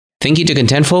Thank you to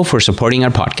Contentful for supporting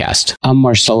our podcast. I'm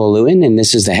Marcelo Lewin, and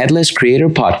this is the Headless Creator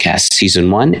Podcast,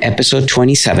 Season 1, Episode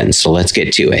 27. So let's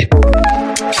get to it.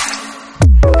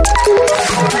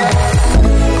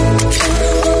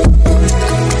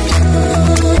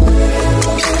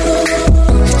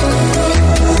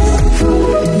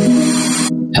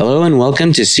 Hello and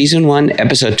welcome to Season 1,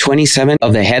 Episode 27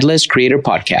 of the Headless Creator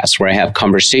Podcast, where I have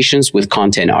conversations with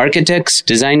content architects,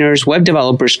 designers, web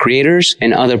developers, creators,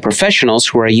 and other professionals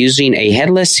who are using a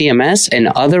headless CMS and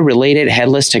other related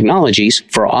headless technologies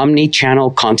for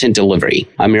omni-channel content delivery.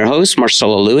 I'm your host,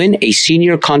 Marcelo Lewin, a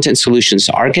senior content solutions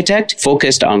architect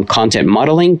focused on content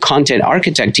modeling, content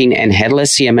architecting, and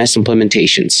headless CMS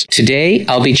implementations. Today,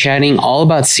 I'll be chatting all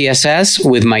about CSS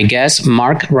with my guest,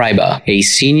 Mark Ryba, a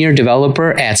senior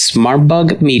developer at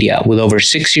SmartBug Media with over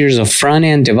 6 years of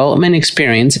front-end development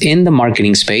experience in the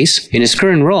marketing space. In his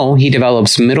current role, he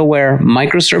develops middleware,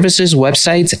 microservices,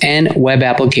 websites, and web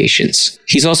applications.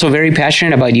 He's also very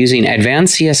passionate about using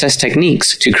advanced CSS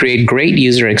techniques to create great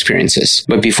user experiences.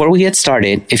 But before we get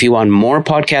started, if you want more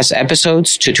podcast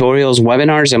episodes, tutorials,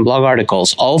 webinars, and blog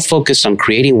articles, all focused on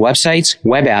creating websites,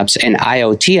 web apps, and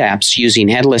IoT apps using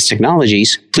headless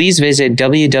technologies, please visit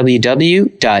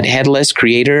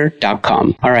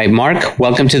www.headlesscreator.com. All right, Mark,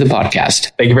 welcome to the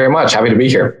podcast. Thank you very much. Happy to be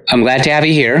here. I'm glad to have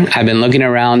you here. I've been looking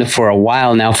around for a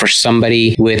while now for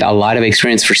somebody with a lot of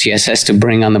experience for CSS to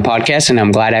bring on the podcast, and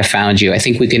I'm glad I found you. I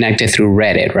think we connected through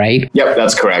Reddit, right? Yep,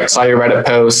 that's correct. Saw your Reddit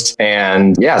post,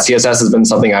 and yeah, CSS has been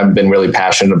something I've been really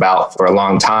passionate about for a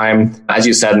long time. As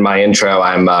you said in my intro,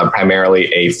 I'm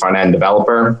primarily a front-end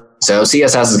developer. So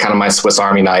CSS is kind of my Swiss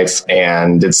Army knife,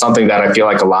 and it's something that I feel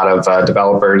like a lot of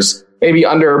developers maybe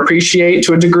underappreciate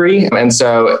to a degree. And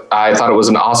so I thought it was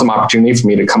an awesome opportunity for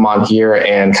me to come on here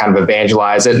and kind of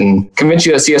evangelize it and convince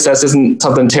you that CSS isn't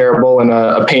something terrible and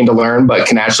a pain to learn, but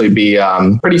can actually be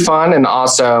pretty fun and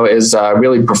also is a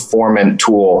really performant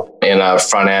tool in a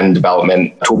front-end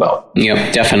development tool belt.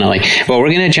 Yep, definitely. Well,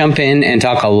 we're going to jump in and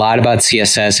talk a lot about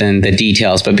CSS and the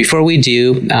details. But before we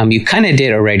do, you kind of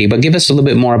did already, but give us a little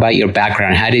bit more about your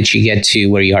background. How did you get to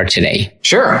where you are today?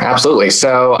 Sure, absolutely.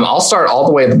 So I'll start all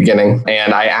the way at the beginning.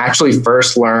 And I actually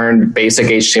first learned basic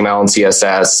HTML and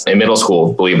CSS in middle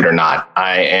school, believe it or not.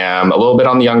 I am a little bit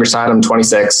on the younger side. I'm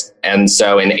 26. And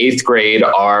so in 8th grade,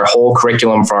 our whole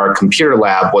curriculum for our computer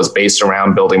lab was based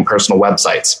around building personal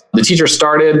websites. The teacher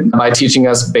started by teaching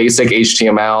us basic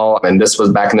HTML. And this was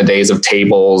back in the days of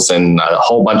tables and a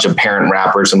whole bunch of parent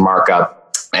wrappers and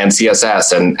markup and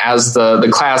CSS. And as the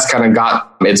class kind of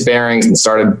got its bearings and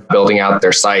started building out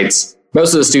their sites,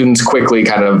 most of the students quickly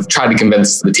kind of tried to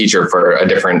convince the teacher for a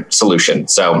different solution.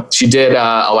 So she did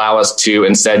allow us to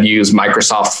instead use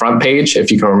Microsoft Front Page, if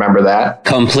you can remember that.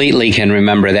 Completely can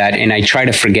remember that. And I try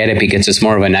to forget it because it's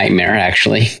more of a nightmare,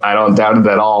 actually. I don't doubt it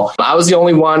at all. I was the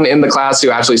only one in the class who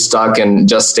actually stuck and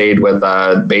just stayed with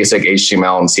basic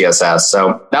HTML and CSS.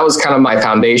 So that was kind of my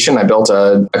foundation. I built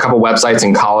a couple websites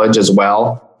in college as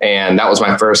well. And that was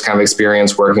my first kind of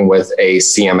experience working with a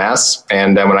CMS.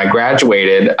 And then when I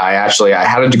graduated, I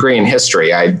had a degree in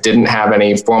history. I didn't have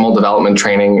any formal development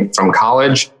training from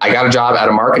college. I got a job at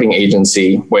a marketing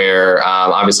agency where,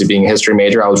 obviously being a history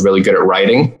major, I was really good at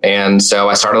writing. And so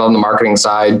I started on the marketing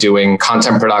side doing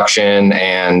content production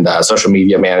and social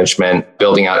media management,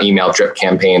 building out email drip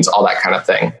campaigns, all that kind of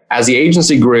thing. As the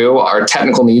agency grew, our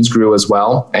technical needs grew as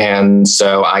well. And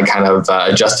so I kind of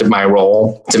adjusted my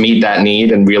role to meet that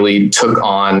need and really took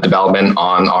on development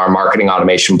on our marketing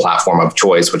automation platform of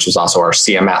choice, which was also our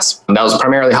CMS. And that was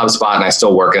primarily HubSpot, and I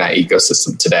still work in that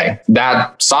ecosystem today.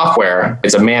 That software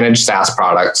is a managed SaaS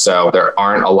product, so there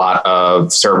aren't a lot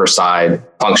of server-side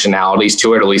functionalities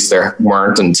to it. At least there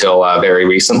weren't until very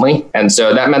recently. And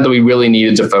so that meant that we really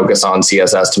needed to focus on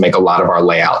CSS to make a lot of our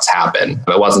layouts happen.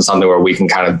 It wasn't something where we can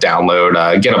kind of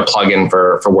download, get a plugin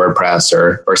for WordPress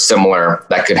or similar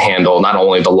that could handle not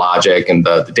only the logic and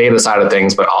the data side of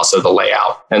things, but also the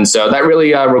layout. And so that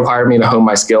really required me to hone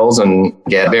my skills and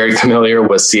get very familiar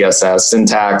with CSS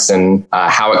syntax and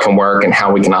how it can work and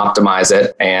how we can optimize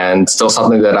it. And still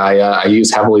something that I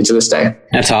use heavily to this day.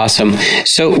 That's awesome.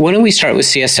 So why don't we start with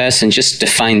CSS and just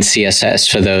define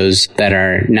CSS for those that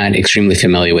are not extremely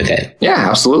familiar with it? Yeah,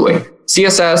 absolutely.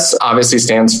 CSS obviously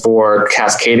stands for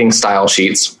cascading style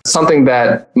sheets. Something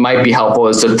that might be helpful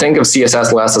is to think of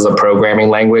CSS less as a programming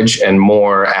language and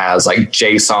more as like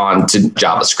JSON to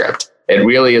JavaScript. It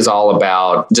really is all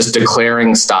about just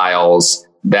declaring styles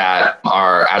that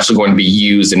are actually going to be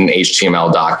used in an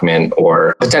HTML document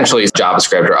or potentially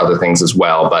JavaScript or other things as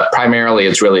well. But primarily,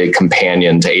 it's really a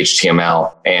companion to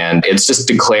HTML. And it's just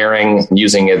declaring,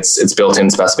 using its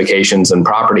built-in specifications and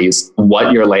properties,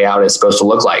 what your layout is supposed to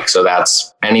look like. So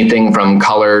that's anything from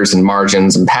colors and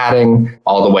margins and padding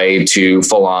all the way to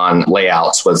full-on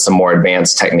layouts with some more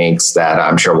advanced techniques that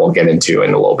I'm sure we'll get into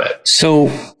in a little bit. So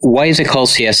why is it called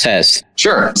CSS?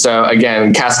 Sure. So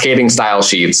again, cascading style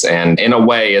sheets. And in a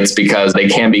way, it's because they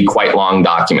can be quite long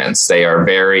documents. They are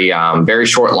very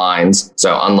short lines.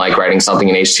 So unlike writing something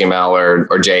in HTML or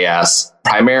JS,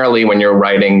 primarily when you're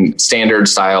writing standard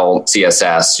style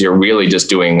CSS, you're really just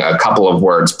doing a couple of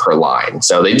words per line.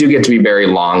 So they do get to be very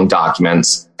long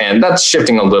documents. And that's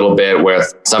shifting a little bit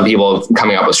with some people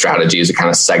coming up with strategies to kind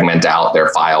of segment out their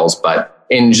files. But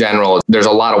in general, there's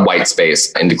a lot of white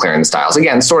space in declaring the styles.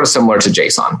 Again, sort of similar to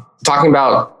JSON. Talking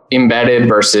about embedded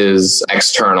versus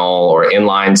external or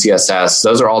inline CSS,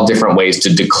 those are all different ways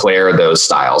to declare those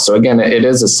styles. So again, it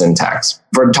is a syntax.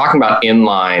 If we're talking about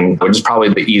inline, which is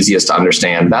probably the easiest to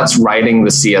understand, that's writing the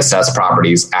CSS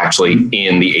properties actually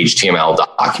in the HTML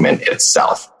document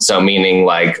itself. So meaning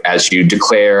like as you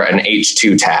declare an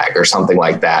H2 tag or something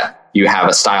like that, you have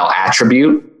a style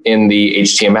attribute in the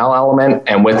HTML element,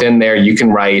 and within there, you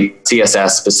can write CSS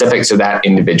specific to that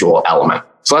individual element.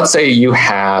 So let's say you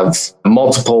have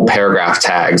multiple paragraph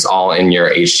tags all in your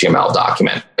HTML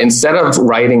document. Instead of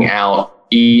writing out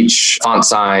each font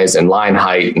size and line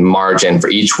height and margin for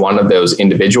each one of those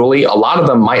individually, a lot of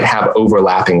them might have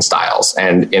overlapping styles.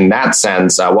 And in that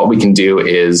sense, what we can do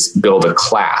is build a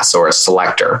class or a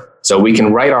selector. So we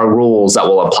can write our rules that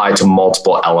will apply to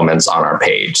multiple elements on our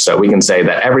page. So we can say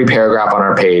that every paragraph on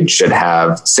our page should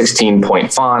have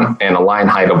 16-point font and a line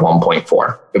height of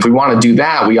 1.4. If we want to do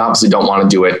that, we obviously don't want to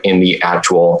do it in the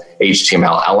actual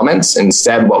HTML elements.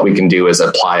 Instead, what we can do is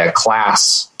apply a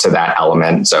class to that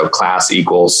element. So class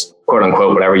equals, quote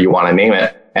unquote, whatever you want to name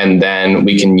it. And then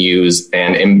we can use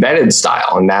an embedded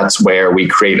style. And that's where we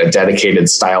create a dedicated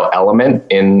style element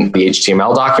in the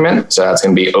HTML document. So that's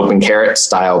going to be open caret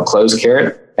style close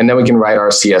caret. And then we can write our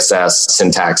CSS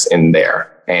syntax in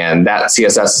there. And that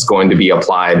CSS is going to be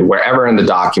applied wherever in the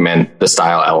document the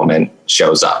style element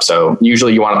shows up. So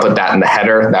usually you want to put that in the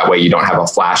header. That way you don't have a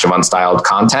flash of unstyled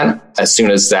content. As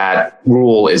soon as that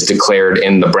rule is declared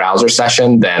in the browser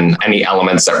session, then any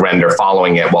elements that render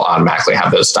following it will automatically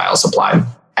have those styles applied.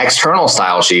 External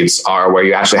style sheets are where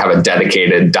you actually have a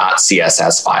dedicated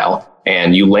 .css file,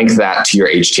 and you link that to your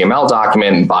HTML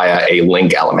document via a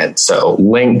link element. So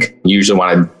link, you usually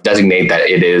want to designate that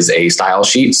it is a style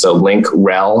sheet. So link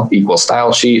rel equals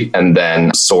style sheet, and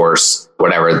then source,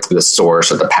 whatever the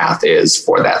source or the path is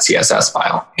for that CSS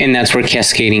file. And that's where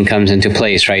cascading comes into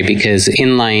place, right? Because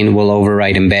inline will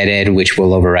override embedded, which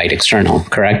will override external,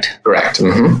 correct? Correct.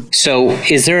 Mm-hmm. So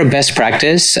is there a best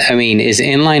practice? I mean, is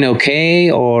inline okay,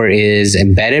 or is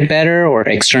embedded better, or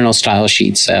external style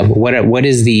sheets? What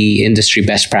is the industry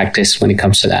best practice when it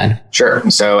comes to that? Sure.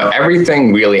 So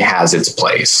everything really has its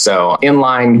place. So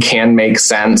inline can make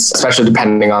sense, especially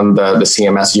depending on the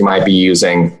CMS you might be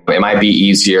using. It might be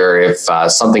easier if a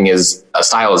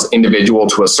style is individual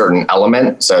to a certain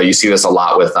element. So you see this a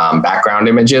lot with background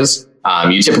images.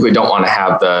 You typically don't want to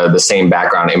have the same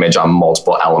background image on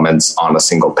multiple elements on a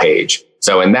single page.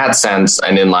 So in that sense,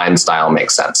 an inline style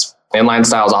makes sense. Inline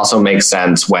styles also make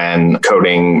sense when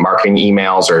coding marketing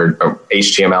emails or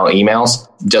HTML emails,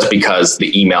 just because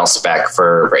the email spec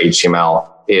for HTML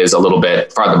is a little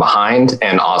bit farther behind.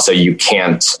 And also you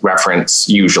can't reference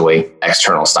usually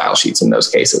external style sheets in those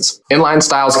cases. Inline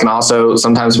styles can also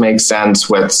sometimes make sense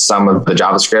with some of the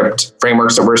JavaScript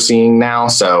frameworks that we're seeing now.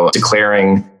 So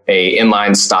declaring a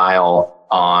inline style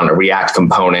on a React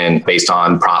component based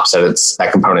on props that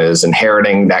component is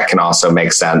inheriting, that can also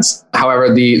make sense.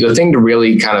 However, the thing to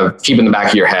really kind of keep in the back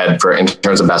of your head in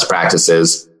terms of best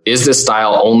practices is this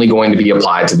style only going to be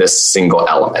applied to this single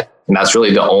element? And that's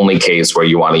really the only case where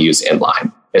you want to use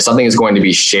inline. If something is going to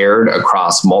be shared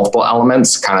across multiple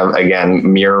elements, kind of,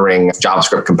 again, mirroring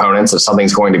JavaScript components, if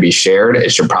something's going to be shared,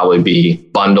 it should probably be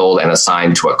bundled and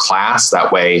assigned to a class.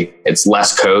 That way, it's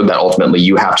less code that ultimately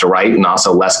you have to write and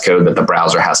also less code that the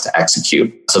browser has to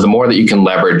execute. So the more that you can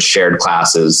leverage shared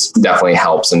classes definitely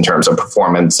helps in terms of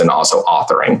performance and also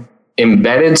authoring.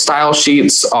 Embedded style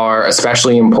sheets are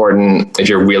especially important if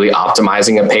you're really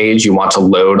optimizing a page. You want to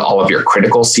load all of your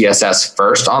critical CSS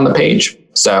first on the page.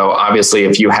 So obviously,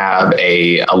 if you have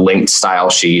a linked style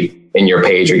sheet in your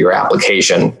page or your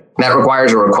application, That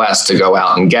requires a request to go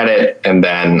out and get it and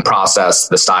then process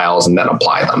the styles and then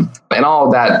apply them. And all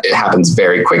of that, it happens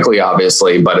very quickly,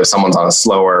 obviously. But if someone's on a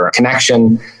slower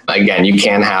connection, again, you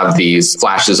can have these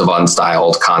flashes of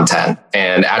unstyled content.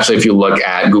 And actually, if you look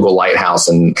at Google Lighthouse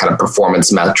and kind of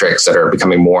performance metrics that are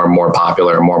becoming more and more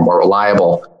popular and more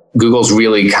reliable, Google's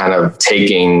really kind of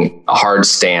taking a hard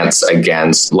stance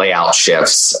against layout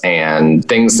shifts and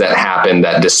things that happen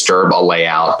that disturb a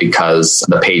layout because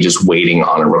the page is waiting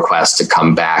on a request to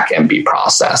come back and be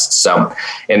processed. So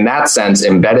in that sense,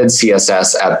 embedded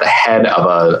CSS at the head of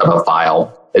a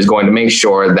file is going to make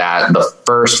sure that the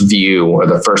first view or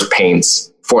the first paints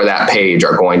for that page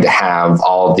are going to have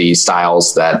all the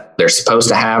styles that they're supposed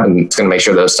to have. And it's going to make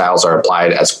sure those styles are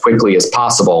applied as quickly as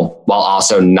possible while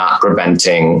also not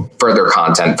preventing further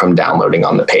content from downloading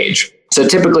on the page. So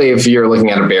typically, if you're looking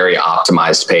at a very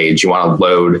optimized page, you want to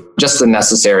load just the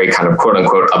necessary kind of quote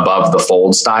unquote above the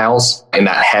fold styles in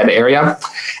that head area.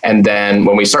 And then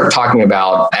when we start talking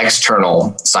about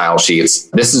external style sheets,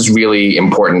 this is really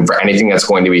important for anything that's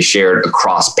going to be shared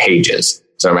across pages.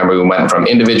 So remember, we went from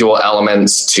individual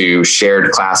elements to shared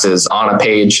classes on a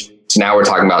page to now we're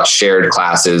talking about shared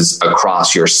classes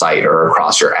across your site or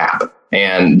across your app.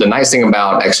 And the nice thing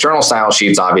about external style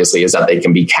sheets, obviously, is that they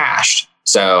can be cached.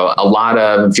 So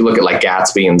if you look at like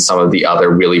Gatsby and some of the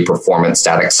other really performance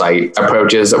static site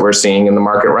approaches that we're seeing in the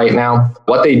market right now,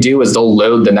 what they do is they'll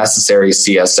load the necessary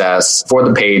CSS for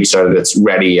the page so that it's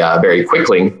ready very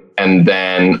quickly. And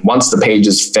then once the page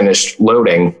is finished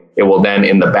loading, it will then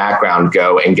in the background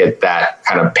go and get that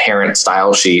kind of parent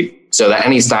style sheet so that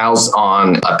any styles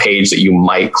on a page that you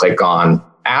might click on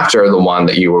after the one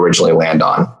that you originally land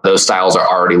on, those styles are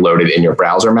already loaded in your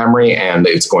browser memory, and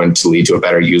it's going to lead to a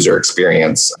better user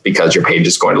experience because your page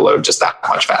is going to load just that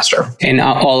much faster. And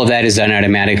all of that is done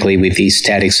automatically with these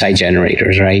static site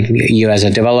generators, right? You as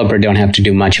a developer don't have to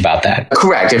do much about that.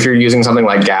 Correct. If you're using something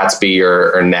like Gatsby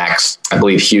or Next, I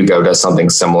believe Hugo does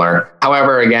something similar.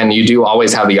 However, again, you do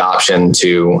always have the option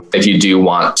to, if you do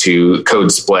want to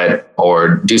code split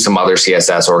or do some other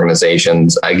CSS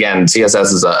organizations. Again,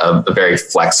 CSS is a very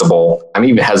flexible, I'm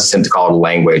even hesitant to call it a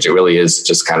language. It really is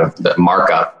just kind of the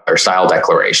markup or style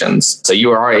declarations. So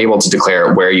you are able to declare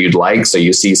it where you'd like. So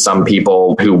you see some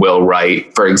people who will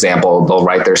write, for example, they'll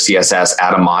write their CSS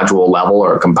at a module level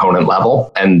or a component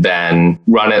level and then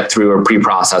run it through a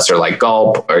preprocessor like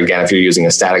Gulp. Or again, if you're using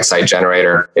a static site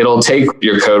generator, it'll take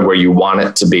your code where you want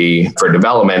it to be for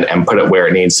development and put it where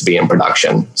it needs to be in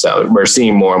production. So we're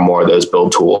seeing more and more of those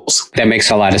build tools. That makes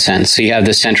a lot of sense. So you have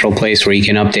the central place where you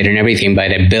can update and everything,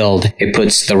 but at build, it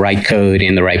puts the right code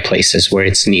in the right places where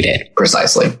it's needed.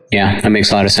 Precisely. Yeah, that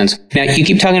makes a lot of sense. Now, you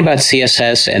keep talking about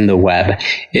CSS and the web.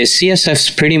 Is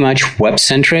CSS pretty much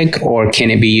web-centric, or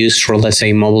can it be used for, let's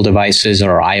say, mobile devices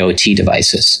or IoT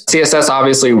devices? CSS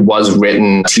obviously was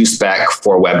written to spec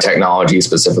for web technology,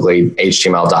 specifically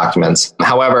HTML documents.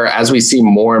 However, as we see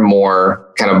more and more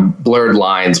kind of blurred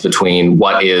lines between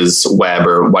what is web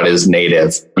or what is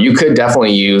native, you could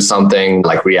definitely use something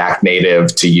like React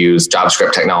Native to use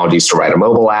JavaScript technologies to write a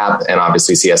mobile app. And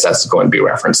obviously CSS is going to be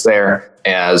referenced there,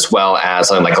 as well as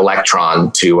something like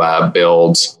Electron to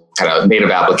build kind of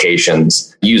native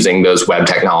applications using those web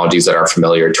technologies that are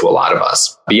familiar to a lot of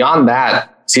us. Beyond that,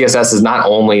 CSS is not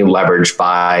only leveraged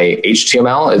by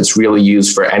HTML, it's really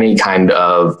used for any kind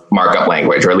of markup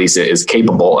language, or at least it is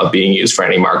capable of being used for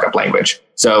any markup language.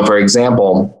 So for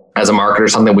example, as a marketer,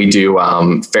 something we do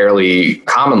fairly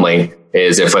commonly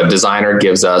is if a designer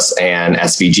gives us an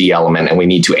SVG element and we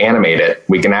need to animate it,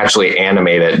 we can actually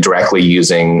animate it directly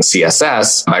using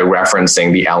CSS by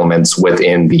referencing the elements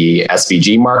within the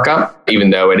SVG markup. Even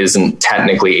though it isn't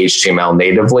technically HTML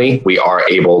natively, we are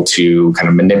able to kind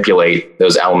of manipulate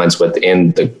those elements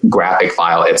within the graphic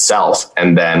file itself.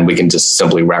 And then we can just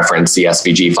simply reference the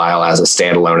SVG file as a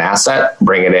standalone asset,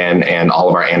 bring it in, and all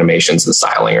of our animations and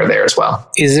styling are there as well.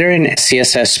 Is there an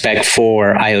CSS spec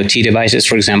for IoT devices?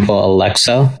 For example,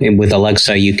 Alexa. With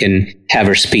Alexa, you can have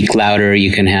her speak louder,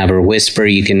 you can have her whisper,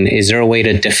 is there a way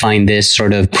to define this,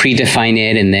 sort of predefine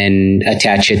it and then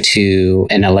attach it to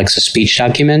an Alexa speech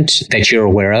document that you're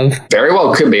aware of? Very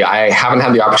well could be. I haven't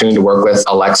had the opportunity to work with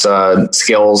Alexa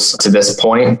skills to this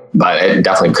point, but it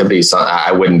definitely could be. So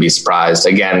I wouldn't be surprised.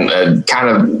 Again, kind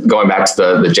of going back to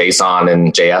the JSON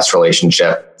and JS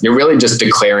relationship, you're really just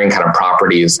declaring kind of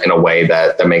properties in a way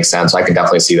that makes sense. I could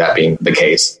definitely see that being the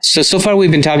case. So far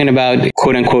we've been talking about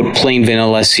quote unquote plain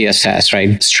vanilla CSS,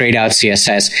 right? Straight out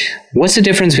CSS. What's the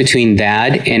difference between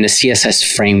that and a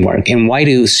CSS framework? And why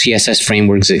do CSS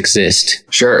frameworks exist?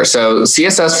 Sure. So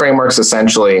CSS frameworks,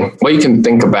 essentially, what you can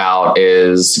think about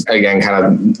is, again, kind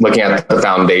of looking at the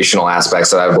foundational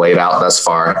aspects that I've laid out thus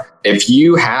far. If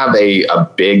you have a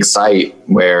big site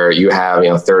where you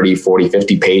have 30, 40,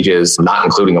 50 pages, not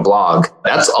including a blog,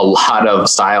 that's a lot of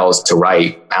styles to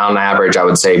write. On average, I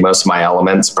would say most of my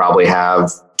elements probably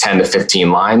have 10 to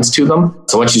 15 lines to them.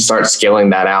 So once you start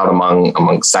scaling that out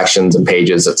among sections and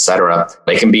pages, et cetera,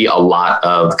 they can be a lot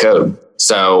of code.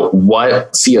 So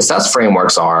what CSS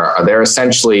frameworks are they're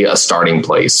essentially a starting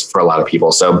place for a lot of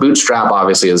people. So Bootstrap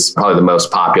obviously is probably the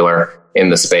most popular in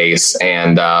the space.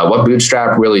 And what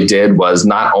Bootstrap really did was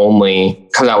not only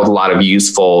come out with a lot of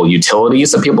useful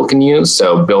utilities that people can use.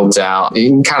 So built out, you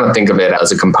can kind of think of it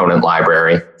as a component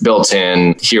library, built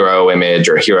in hero image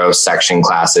or hero section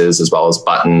classes, as well as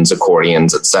buttons,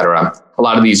 accordions, etc. A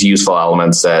lot of these useful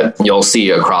elements that you'll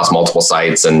see across multiple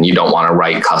sites, and you don't want to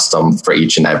write custom for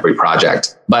each and every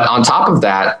project. But on top of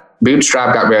that,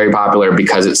 Bootstrap got very popular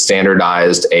because it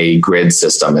standardized a grid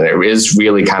system, and it is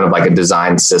really kind of like a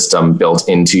design system built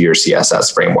into your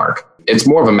CSS framework. It's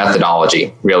more of a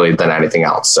methodology, really, than anything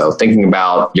else. So thinking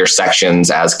about your sections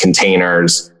as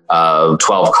containers of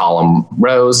 12 column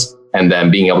rows, and then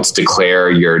being able to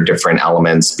declare your different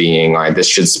elements being, all right, this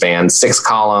should span 6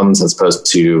 columns as opposed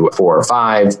to 4 or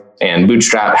 5. And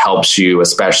Bootstrap helps you,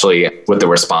 especially with the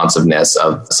responsiveness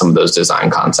of some of those design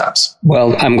concepts.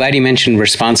 Well, I'm glad you mentioned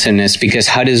responsiveness, because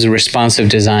how does responsive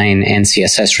design and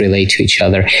CSS relate to each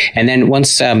other? And then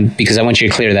once, because I want you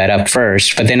to clear that up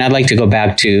first, but then I'd like to go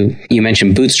back to, you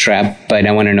mentioned Bootstrap, but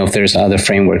I want to know if there's other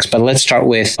frameworks. But let's start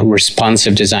with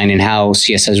responsive design and how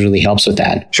CSS really helps with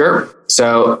that. Sure.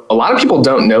 So a lot of people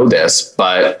don't know this,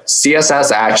 but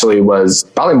CSS actually was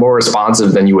probably more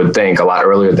responsive than you would think, a lot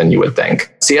earlier than you would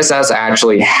think. CSS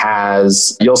actually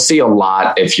has, you'll see a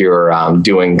lot if you're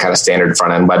doing kind of standard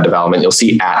front-end web development, you'll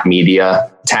see @media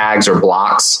tags or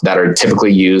blocks that are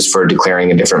typically used for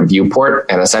declaring a different viewport.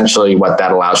 And essentially what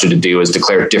that allows you to do is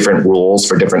declare different rules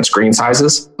for different screen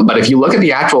sizes. But if you look at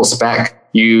the actual spec,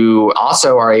 you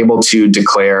also are able to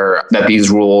declare that these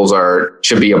rules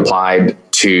should be applied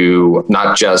to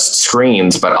not just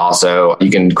screens, but also you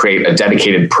can create a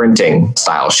dedicated printing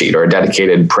style sheet or a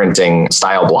dedicated printing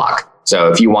style block. So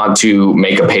if you want to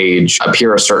make a page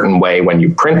appear a certain way when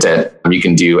you print it, you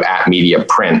can do @media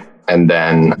print and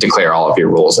then declare all of your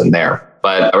rules in there.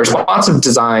 But responsive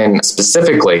design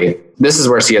specifically, this is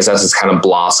where CSS has kind of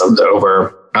blossomed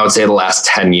over, I would say, the last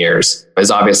 10 years. As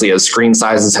obviously as screen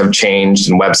sizes have changed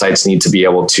and websites need to be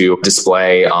able to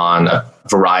display on a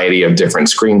variety of different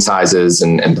screen sizes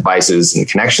and devices and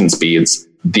connection speeds,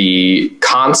 the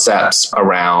concepts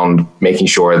around making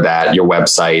sure that your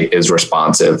website is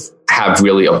responsive have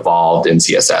really evolved in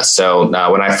CSS. So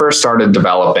when I first started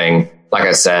developing, like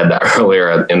I said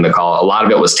earlier in the call, a lot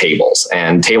of it was tables,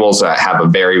 and tables have a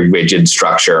very rigid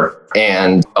structure.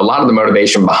 And a lot of the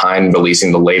motivation behind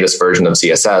releasing the latest version of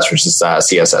CSS, which is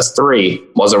CSS3,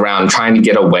 was around trying to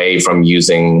get away from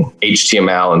using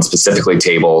HTML and specifically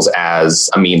tables as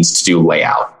a means to do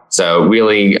layout. So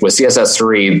really with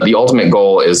CSS3, the ultimate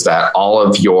goal is that all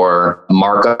of your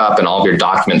markup and all of your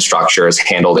document structure is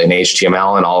handled in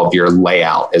HTML and all of your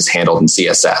layout is handled in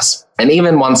CSS. And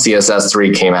even once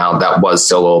CSS3 came out, that was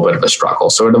still a little bit of a struggle.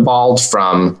 So it evolved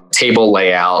from table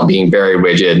layout being very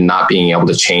rigid, not being able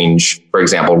to change, for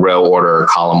example, row order or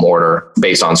column order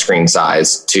based on screen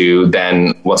size, to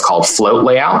then what's called float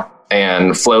layout.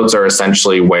 And floats are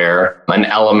essentially where an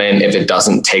element, if it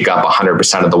doesn't take up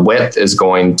 100% of the width, is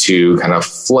going to kind of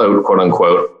float, quote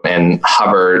unquote, and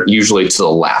hover usually to the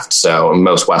left. So in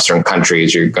most Western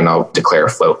countries, you're going to declare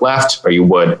float left, or you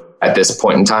would at this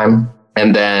point in time.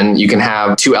 And then you can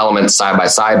have two elements side by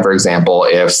side, for example,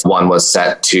 if one was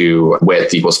set to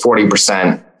width equals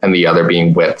 40% and the other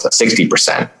being width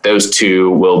 60%. Those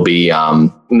two will be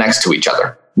next to each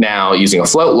other. Now, using a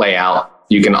float layout,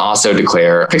 you can also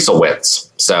declare pixel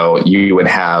widths. So you would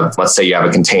have, let's say you have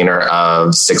a container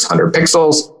of 600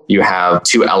 pixels. You have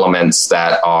two elements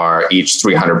that are each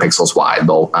 300 pixels wide.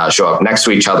 They'll show up next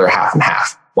to each other, half and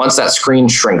half. Once that screen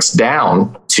shrinks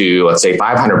down to, let's say,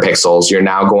 500 pixels, you're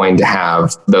now going to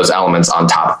have those elements on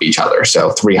top of each other.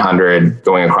 So 300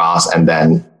 going across and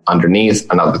then underneath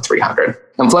another 300.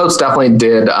 And floats definitely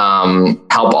did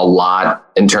help a lot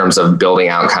in terms of building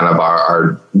out kind of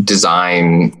our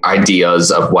design ideas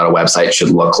of what a website should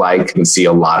look like. You can see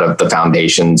a lot of the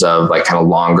foundations of like kind of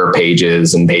longer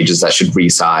pages and pages that should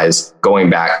resize going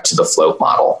back to the float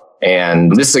model.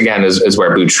 And this, again, is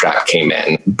where Bootstrap came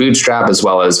in. Bootstrap, as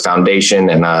well as Foundation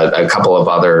and a couple of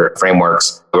other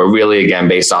frameworks, were really, again,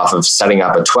 based off of setting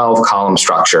up a 12-column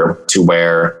structure to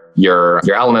where your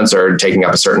elements are taking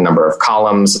up a certain number of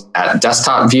columns at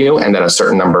desktop view and then a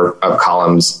certain number of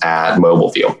columns at mobile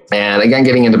view. And again,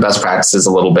 getting into best practices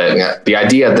a little bit, the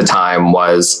idea at the time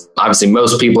was obviously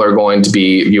most people are going to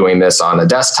be viewing this on a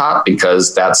desktop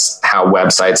because that's how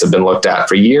websites have been looked at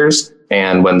for years.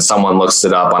 And when someone looks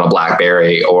it up on a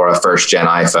BlackBerry or a first-gen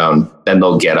iPhone, then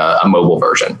they'll get a mobile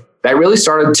version. That really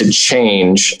started to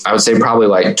change, I would say probably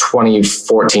like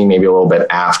 2014, maybe a little bit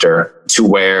after, to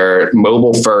where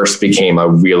mobile first became a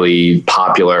really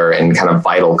popular and kind of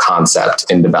vital concept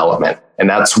in development. And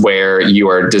that's where you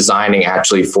are designing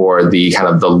actually for the kind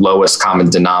of the lowest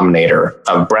common denominator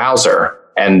of browser.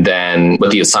 And then with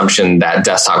the assumption that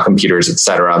desktop computers, et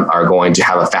cetera, are going to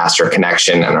have a faster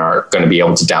connection and are going to be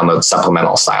able to download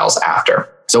supplemental styles after.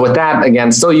 So with that,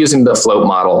 again, still using the float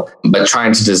model, but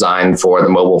trying to design for the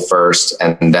mobile first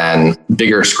and then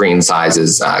bigger screen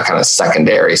sizes kind of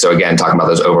secondary. So again, talking about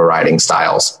those overriding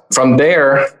styles. From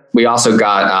there, we also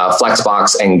got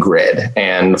Flexbox and Grid.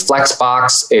 And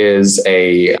Flexbox is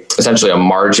essentially a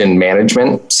margin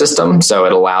management system. So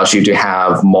it allows you to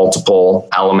have multiple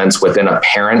elements within a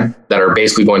parent that are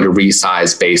basically going to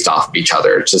resize based off of each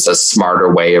other. It's just a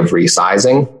smarter way of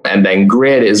resizing. And then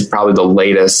Grid is probably the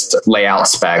latest layout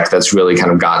spec that's really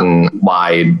kind of gotten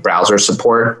wide browser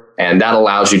support. And that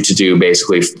allows you to do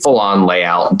basically full-on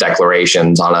layout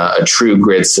declarations on a true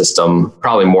grid system,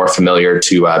 probably more familiar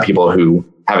to people who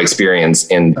have experience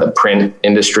in the print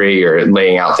industry or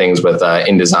laying out things with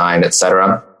InDesign, et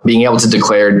cetera. Being able to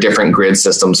declare different grid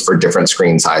systems for different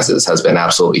screen sizes has been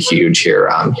absolutely huge here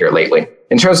lately.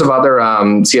 In terms of other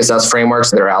CSS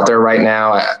frameworks that are out there right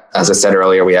now, as I said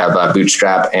earlier, we have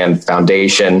Bootstrap and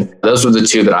Foundation. Those were the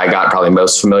two that I got probably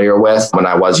most familiar with when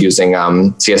I was using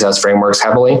CSS frameworks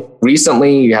heavily.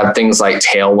 Recently, you have things like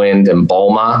Tailwind and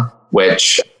Bulma,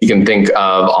 which you can think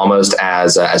of almost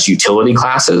as utility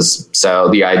classes. So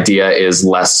the idea is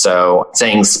less so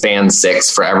saying span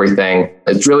 6 for everything.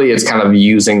 It's kind of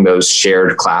using those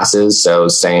shared classes. So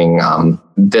saying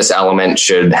this element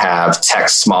should have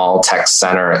text small, text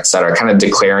center, et cetera, kind of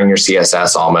declaring your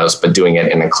CSS almost, but doing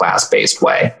it in a class-based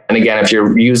way. And again, if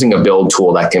you're using a build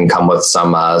tool, that can come with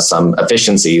some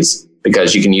efficiencies,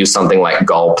 because you can use something like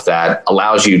Gulp that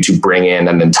allows you to bring in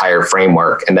an entire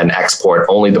framework and then export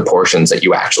only the portions that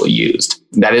you actually used.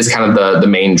 That is kind of the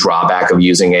main drawback of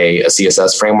using a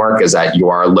CSS framework, is that you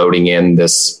are loading in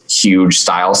this huge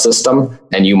style system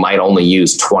and you might only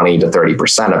use 20 to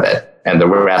 30% of it. And the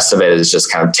rest of it is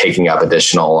just kind of taking up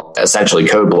additional, essentially,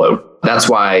 code bloat. That's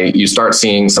why you start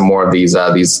seeing some more of these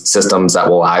systems that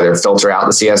will either filter out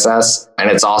the CSS. And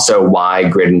it's also why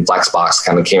Grid and Flexbox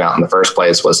kind of came out in the first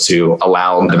place, was to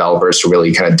allow developers to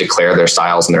really kind of declare their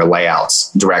styles and their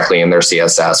layouts directly in their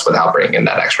CSS without bringing in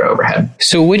that extra overhead.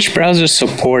 So which browsers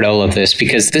support all of this?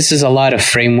 Because this is a lot of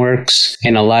frameworks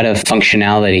and a lot of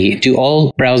functionality. Do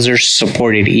all browsers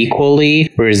support it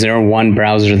equally? Or is there one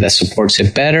browser that supports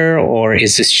it better? Or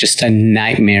is this just a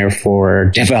nightmare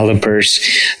for developers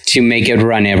to make it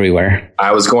run everywhere?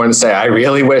 I was going to say, I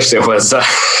really wish it was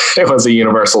a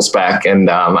universal spec, and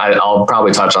I'll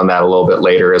probably touch on that a little bit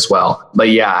later as well. But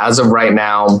yeah, as of right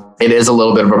now, it is a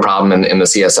little bit of a problem in the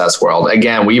CSS world.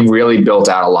 Again, we've really built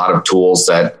out a lot of tools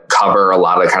that cover a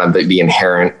lot of kind of the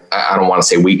inherent, I don't want to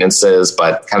say weaknesses,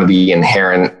 but kind of the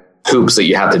inherent hoops that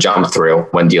you have to jump through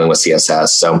when dealing with CSS.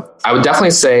 So I would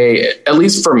definitely say, at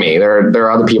least for me, there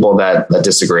are other people that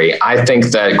disagree. I think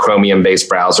that Chromium-based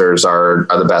browsers are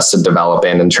the best to develop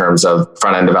in terms of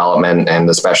front-end development, and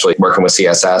especially working with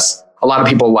CSS. A lot of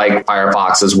people like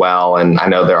Firefox as well, and I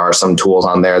know there are some tools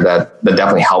on there that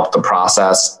definitely help the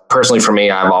process. Personally, for me,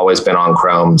 I've always been on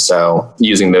Chrome, so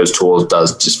using those tools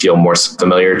does just feel more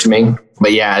familiar to me.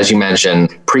 But yeah, as you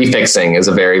mentioned, prefixing is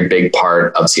a very big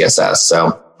part of CSS.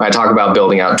 So when I talk about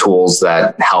building out tools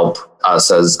that help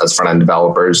us as front-end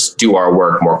developers do our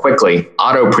work more quickly,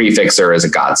 Auto Prefixer is a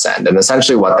godsend. And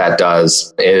essentially what that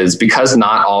does is, because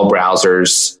not all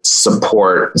browsers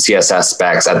support CSS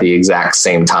specs at the exact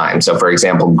same time. So for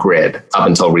example, Grid, up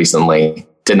until recently,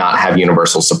 did not have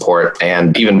universal support.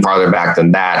 And even farther back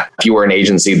than that, if you were an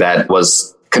agency that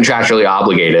was contractually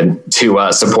obligated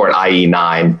to support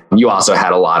IE9, you also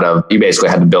had you basically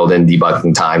had to build in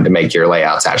debugging time to make your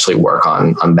layouts actually work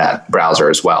on that browser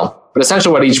as well. But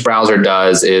essentially what each browser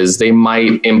does is they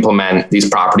might implement these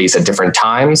properties at different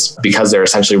times, because they're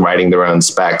essentially writing their own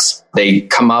specs. They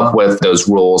come up with those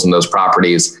rules and those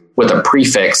properties with a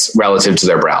prefix relative to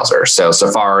their browser. So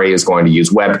Safari is going to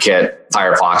use WebKit,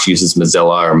 Firefox uses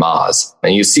Mozilla or Moz.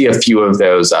 And you see a few of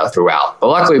those throughout. But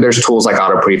luckily, there's tools like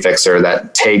AutoPrefixer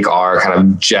that take our kind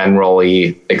of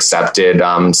generally accepted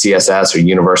CSS or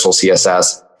universal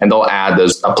CSS, and they'll add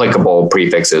those applicable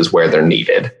prefixes where they're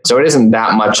needed. So it isn't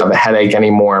that much of a headache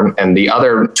anymore. And the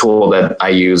other tool that I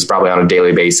use probably on a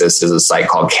daily basis is a site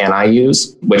called Can I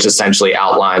Use, which essentially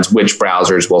outlines which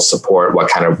browsers will support what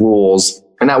kind of rules.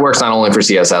 And that works not only for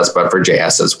CSS, but for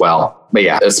JS as well. But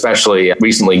yeah, especially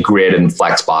recently Grid and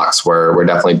Flexbox were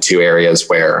definitely two areas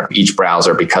where each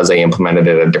browser, because they implemented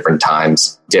it at different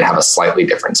times, did have a slightly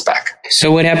different spec.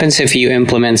 So what happens if you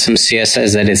implement some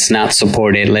CSS that it's not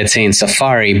supported, let's say in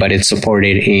Safari, but it's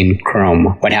supported in Chrome?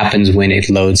 What happens when it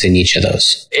loads in each of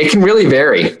those? It can really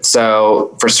vary.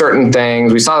 So for certain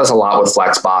things, we saw this a lot with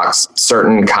Flexbox.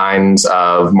 Certain kinds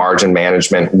of margin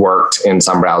management worked in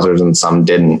some browsers and some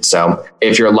didn't. So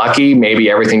if you're lucky, maybe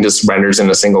everything just renders in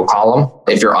a single column.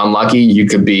 If you're unlucky, you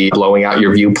could be blowing out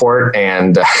your viewport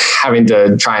and having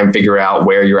to try and figure out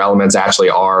where your elements actually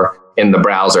are in the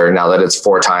browser now that it's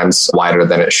 4 times wider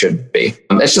than it should be.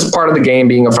 It's just part of the game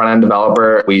being a front-end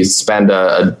developer. We spend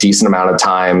a decent amount of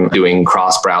time doing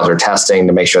cross-browser testing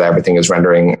to make sure that everything is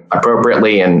rendering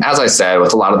appropriately. And as I said,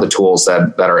 with a lot of the tools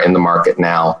that are in the market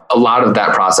now, a lot of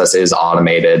that process is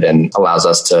automated and allows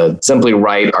us to simply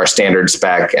write our standard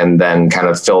spec and then kind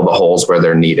of fill the holes where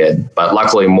they're needed. But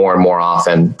luckily, more and more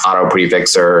often,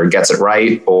 AutoPrefixer gets it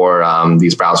right, or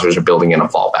these browsers are building in a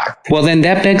fallback. Well, then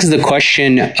that begs the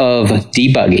question of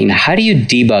debugging. How do you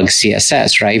debug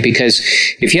CSS, right? Because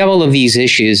if you have all of these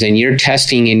issues and you're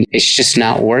testing and it's just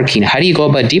not working, how do you go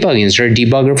about debugging? Is there a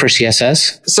debugger for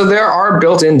CSS? So there are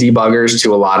built-in debuggers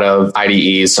to a lot of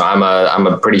IDEs. So I'm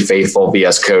a pretty faithful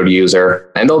VS Code user,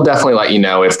 and they'll definitely let you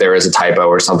know if there is a typo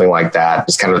or something like that.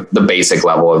 Just kind of the basic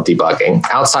level of debugging.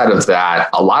 Outside of that,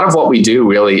 a lot of what we do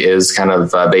really is kind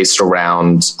of based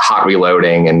around hot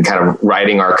reloading and kind of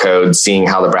writing our code, seeing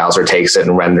how the browser takes it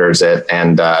and renders it,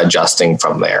 and adjusting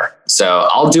from there. So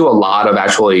I'll do a lot of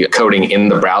actually coding in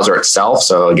the browser itself.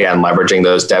 So again, leveraging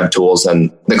those dev tools and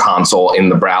the console in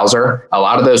the browser. A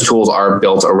lot of those tools are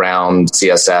built around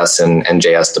CSS and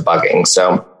JS debugging.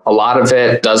 So a lot of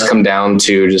it does come down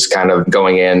to just kind of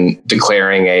going in,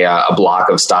 declaring a block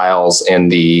of styles in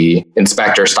the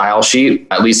inspector style sheet.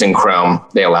 At least in Chrome,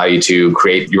 they allow you to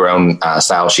create your own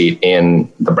style sheet in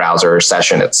the browser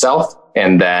session itself.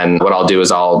 And then what I'll do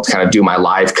is I'll kind of do my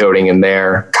live coding in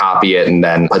there, copy it, and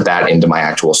then put that into my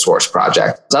actual source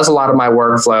project. So that's a lot of my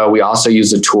workflow. We also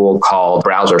use a tool called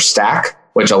Browser Stack,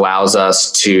 which allows us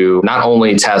to not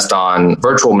only test on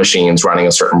virtual machines running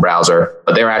a certain browser,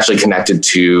 but they're actually connected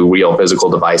to real physical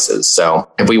devices.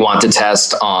 So if we want to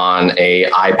test on a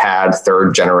iPad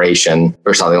 3rd generation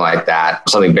or something like that,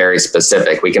 something very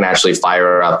specific, we can actually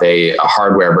fire up a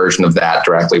hardware version of that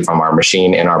directly from our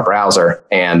machine in our browser.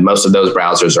 And most of those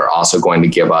browsers are also going to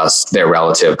give us their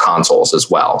relative consoles as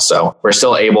well. So we're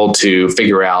still able to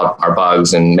figure out our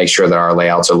bugs and make sure that our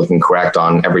layouts are looking correct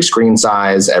on every screen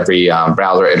size, every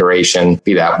browser iteration,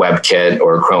 be that WebKit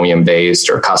or Chromium based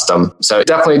or custom. So it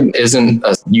definitely isn't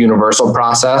a universal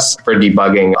process for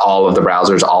debugging all of the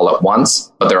browsers all at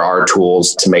once, but there are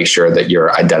tools to make sure that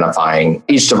you're identifying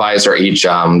each device or each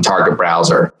target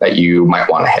browser that you might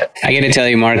want to hit. I got to tell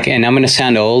you, Mark, and I'm going to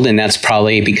sound old, and that's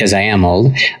probably because I am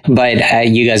old, but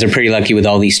you guys are pretty lucky with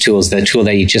all these tools. The tool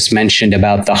that you just mentioned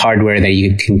about the hardware that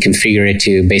you can configure it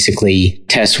to basically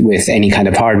test with any kind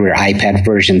of hardware, iPad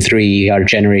version 3 or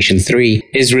generation 3,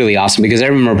 is really awesome, because I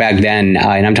remember back then,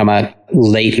 and I'm talking about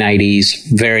late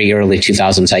 90s, very early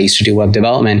 2000s, I used to do web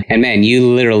development. And man, you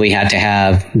literally had to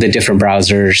have the different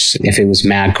browsers. If it was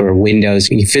Mac or Windows,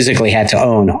 you physically had to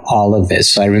own all of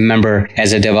this. So I remember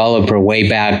as a developer way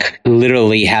back,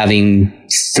 literally having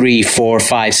 3, 4,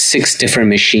 5, 6 different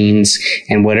machines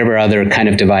and whatever other kind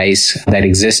of device that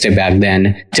existed back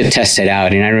then to test it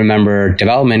out. And I remember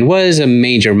development was a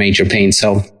major, major pain.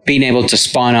 So being able to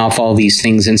spawn off all these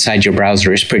things inside your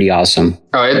browser is pretty awesome.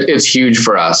 Oh, it's huge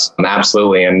for us.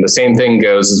 Absolutely. And the same thing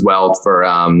goes as well for,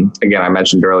 again, I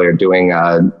mentioned earlier, doing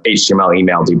HTML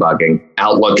email debugging.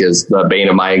 Outlook is the bane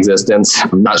of my existence.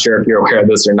 I'm not sure if you're aware of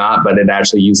this or not, but it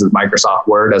actually uses Microsoft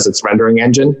Word as its rendering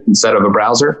engine instead of a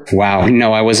browser. Wow.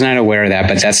 No, I was not aware of that,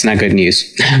 but that's not good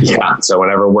news. Yeah. So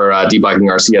whenever we're debugging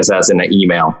our CSS in an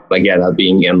email, again,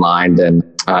 being inlined and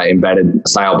embedded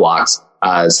style blocks,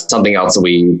 something else that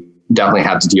we definitely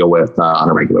have to deal with on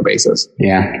a regular basis.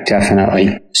 Yeah,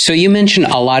 definitely. So you mentioned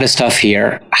a lot of stuff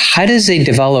here. How does a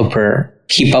developer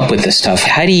keep up with this stuff?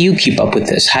 How do you keep up with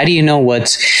this? How do you know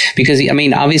because I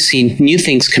mean, obviously new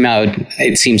things come out,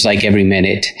 it seems like every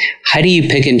minute. How do you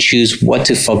pick and choose what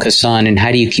to focus on, and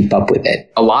how do you keep up with it?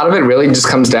 A lot of it really just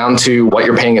comes down to what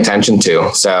you're paying attention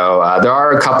to. So there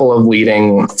are a couple of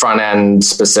leading front-end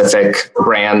specific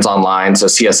brands online. So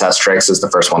CSS Tricks is the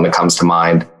first one that comes to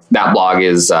mind. That blog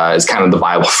is kind of the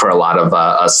Bible for a lot of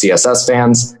us CSS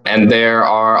fans. And there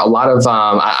are a lot of,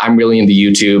 I'm really into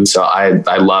YouTube. So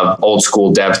I love old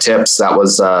school dev tips. That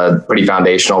was pretty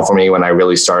foundational for me when I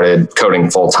really started coding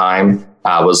full time.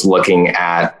 I was looking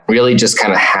at really just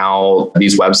kind of how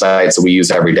these websites that we use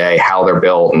every day, how they're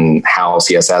built and how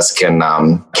CSS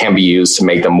can be used to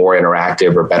make them more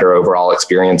interactive or better overall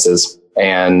experiences.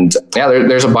 And yeah,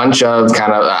 there's a bunch of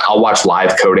I'll watch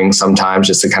live coding sometimes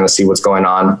just to kind of see what's going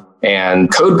on. And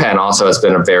CodePen also has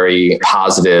been a very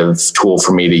positive tool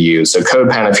for me to use. So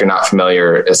CodePen, if you're not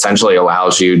familiar, essentially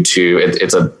allows you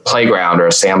it's a playground or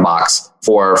a sandbox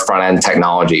for front-end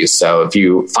technologies. So if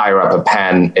you fire up a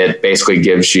pen, it basically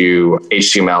gives you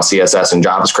HTML, CSS, and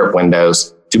JavaScript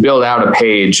windows to build out a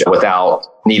page without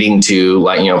needing to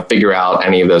figure out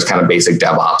any of those kind of basic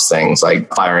DevOps things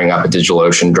like firing up a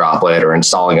DigitalOcean droplet or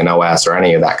installing an OS or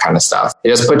any of that kind of stuff. It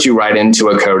just puts you right into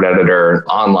a code editor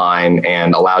online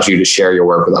and allows you to share your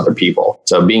work with other people.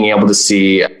 So being able to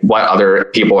see what other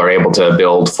people are able to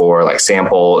build for like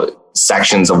sample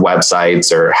sections of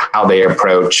websites or how they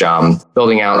approach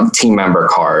building out team member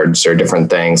cards or different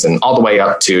things, and all the way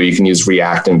up to you can use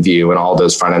React and Vue and all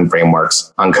those front end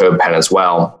frameworks on CodePen as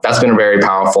well. That's been a very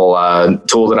powerful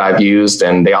tool that I've used,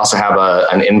 and they also have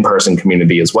an in-person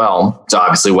community as well. So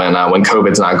obviously when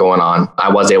COVID's not going on,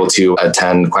 I was able to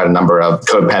attend quite a number of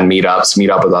CodePen meetups, meet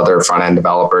up with other front end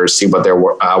developers, see what they're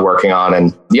working on.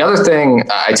 And the other thing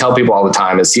I tell people all the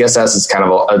time is CSS is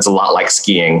it's a lot like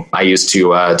skiing. I used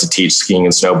to teach skiing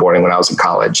and snowboarding when I was in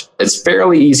college. It's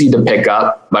fairly easy to pick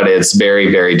up, but it's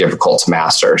very, very difficult to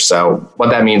master. So what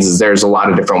that means is there's a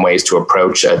lot of different ways to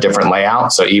approach a different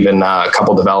layout. So even a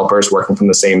couple developers working from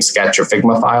the same Sketch or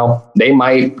Figma file, they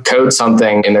might code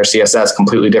something in their CSS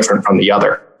completely different from the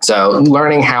other. So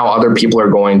learning how other people are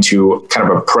going to kind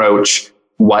of approach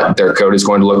what their code is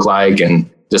going to look like and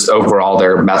just overall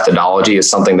their methodology is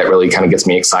something that really kind of gets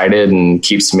me excited and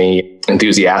keeps me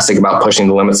enthusiastic about pushing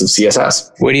the limits of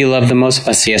CSS. What do you love the most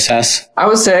about CSS? I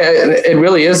would say it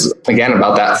really is, again,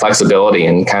 about that flexibility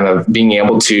and kind of being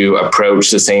able to approach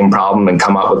the same problem and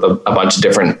come up with a bunch of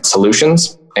different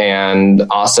solutions. And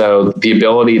also the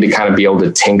ability to kind of be able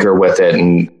to tinker with it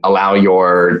and allow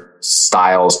your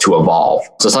styles to evolve.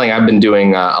 So something I've been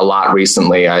doing a lot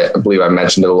recently, I believe I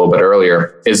mentioned it a little bit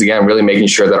earlier, is again, really making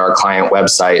sure that our client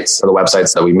websites or the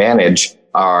websites that we manage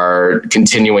are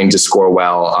continuing to score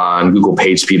well on Google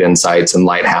PageSpeed Insights and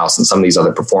Lighthouse and some of these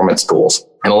other performance tools.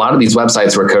 And a lot of these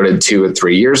websites were coded 2 or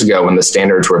 3 years ago when the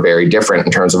standards were very different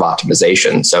in terms of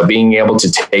optimization. So being able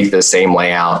to take the same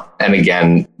layout and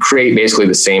again, create basically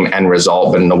the same end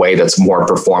result, but in a way that's more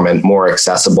performant, more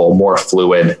accessible, more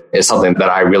fluid is something that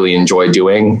I really enjoy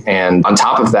doing. And on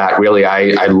top of that, really,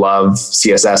 I love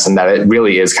CSS and that it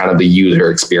really is kind of the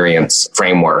user experience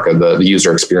framework or the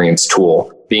user experience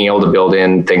tool. Being able to build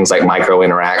in things like micro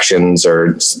interactions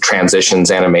or transitions,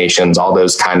 animations, all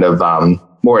those kind of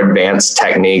more advanced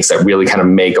techniques that really kind of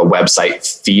make a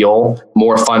website feel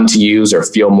more fun to use or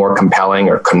feel more compelling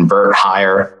or convert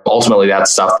higher. Ultimately,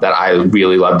 that's stuff that I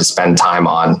really love to spend time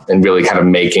on and really kind of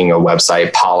making a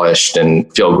website polished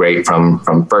and feel great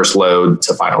from first load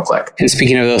to final click. And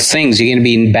speaking of those things, you're going to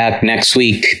be back next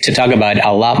week to talk about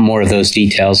a lot more of those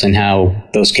details and how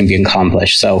those can be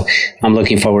accomplished. So I'm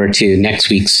looking forward to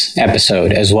next week's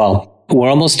episode as well.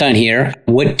 We're almost done here.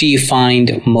 What do you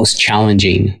find most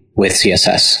challenging with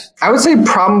CSS? I would say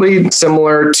probably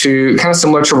similar to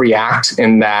React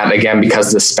in that, again,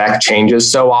 because the spec changes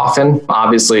so often.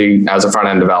 Obviously, as a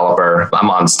front-end developer, I'm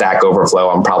on Stack Overflow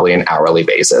on probably an hourly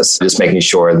basis, just making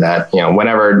sure that,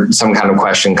 whenever some kind of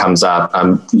question comes up,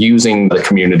 I'm using the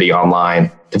community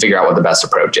online to figure out what the best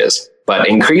approach is. But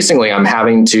increasingly, I'm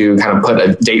having to kind of put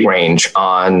a date range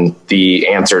on the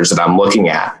answers that I'm looking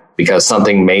at, because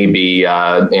something may be,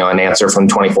 an answer from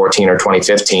 2014 or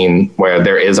 2015 where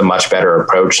there is a much better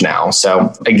approach now.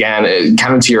 So again,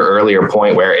 kind of to your earlier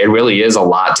point where it really is a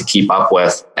lot to keep up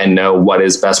with and know what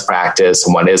is best practice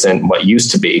and what isn't, what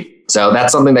used to be. So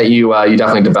that's something that you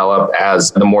definitely develop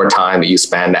as the more time that you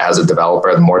spend as a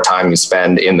developer, the more time you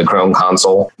spend in the Chrome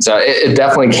console. So it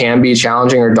definitely can be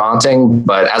challenging or daunting.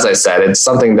 But as I said, it's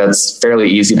something that's fairly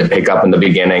easy to pick up in the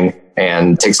beginning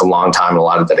and takes a long time and a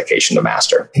lot of dedication to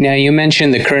master. Now, you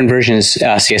mentioned the current version is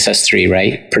CSS3,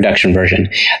 right? Production version.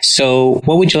 So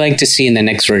what would you like to see in the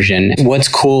next version? What's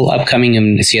cool upcoming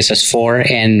in CSS4,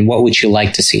 and what would you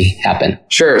like to see happen?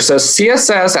 Sure. So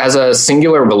CSS as a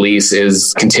singular release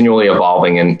is continually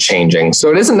evolving and changing.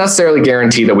 So it isn't necessarily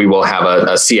guaranteed that we will have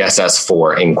a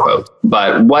CSS4 in quote.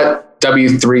 But what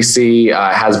W3C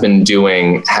has been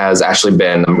doing has actually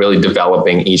been really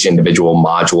developing each individual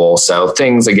module. So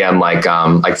things, again, like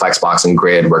Flexbox and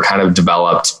Grid were kind of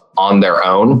developed on their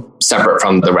own, separate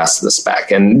from the rest of the spec.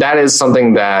 And that is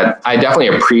something that I definitely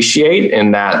appreciate,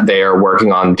 in that they are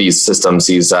working on these systems,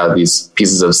 these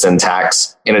pieces of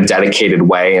syntax in a dedicated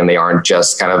way, and they aren't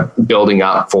just kind of building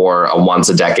up for a once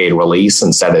a decade release.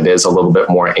 Instead, it is a little bit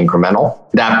more incremental.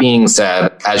 That being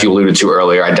said, as you alluded to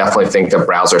earlier, I definitely think that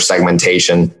browser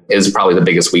segmentation is probably the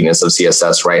biggest weakness of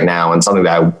CSS right now, and something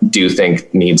that I do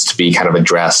think needs to be kind of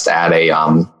addressed at a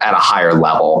higher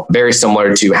level, very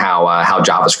similar to how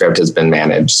JavaScript has been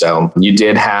managed. So you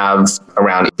did have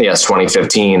around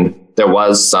 2015. There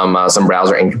was some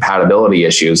browser incompatibility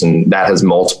issues, and that has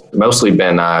mostly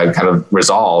been kind of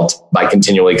resolved by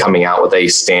continually coming out with a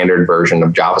standard version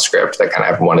of JavaScript that kind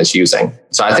of everyone is using.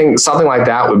 So I think something like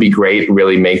that would be great,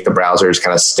 really make the browsers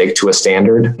kind of stick to a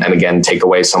standard, and again, take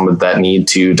away some of that need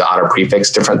to auto prefix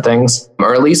different things,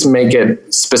 or at least make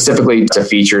it specifically to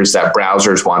features that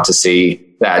browsers want to see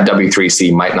that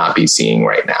W3C might not be seeing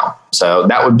right now. So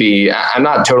that would be, I'm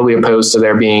not totally opposed to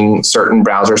there being certain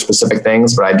browser specific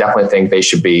things, but I definitely think they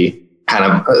should be kind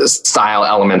of style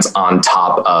elements on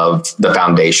top of the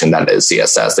foundation that is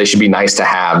CSS. They should be nice to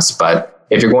haves, but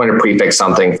if you're going to prefix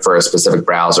something for a specific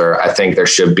browser, I think there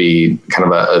should be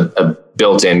kind of a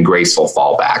built-in graceful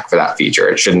fallback for that feature.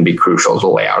 It shouldn't be crucial to the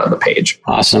layout of the page.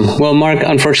 Awesome. Well, Mark,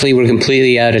 unfortunately, we're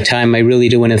completely out of time. I really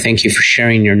do want to thank you for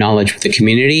sharing your knowledge with the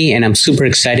community. And I'm super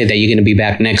excited that you're going to be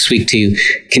back next week to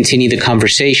continue the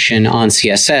conversation on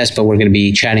CSS, but we're going to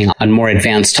be chatting on more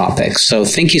advanced topics. So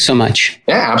thank you so much.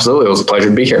 Yeah, absolutely. It was a pleasure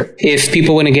to be here. If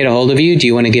people want to get a hold of you, do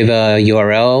you want to give a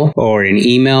URL or an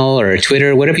email or a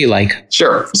Twitter, whatever you like?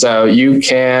 Sure. So you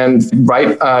can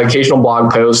write occasional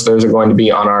blog posts. Those are going to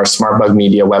be on our SmartBug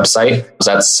Media website.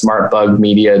 So that's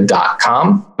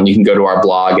smartbugmedia.com. And you can go to our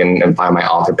blog and find my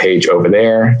author page over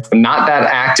there. I'm not that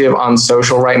active on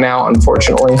social right now,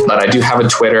 unfortunately, but I do have a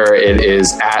Twitter. It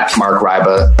is at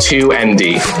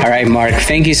MarkRyba2ND. All right, Mark,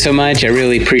 thank you so much. I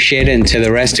really appreciate it. And to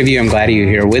the rest of you, I'm glad you're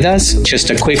here with us.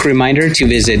 Just a quick reminder to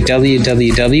visit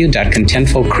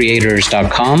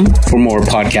www.contentfulcreators.com for more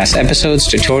podcast episodes,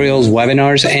 tutorials,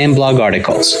 webinars, and blog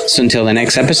articles. So until the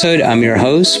next episode, I'm your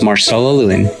host, Marcelo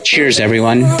Lewin. Cheers,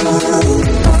 everyone.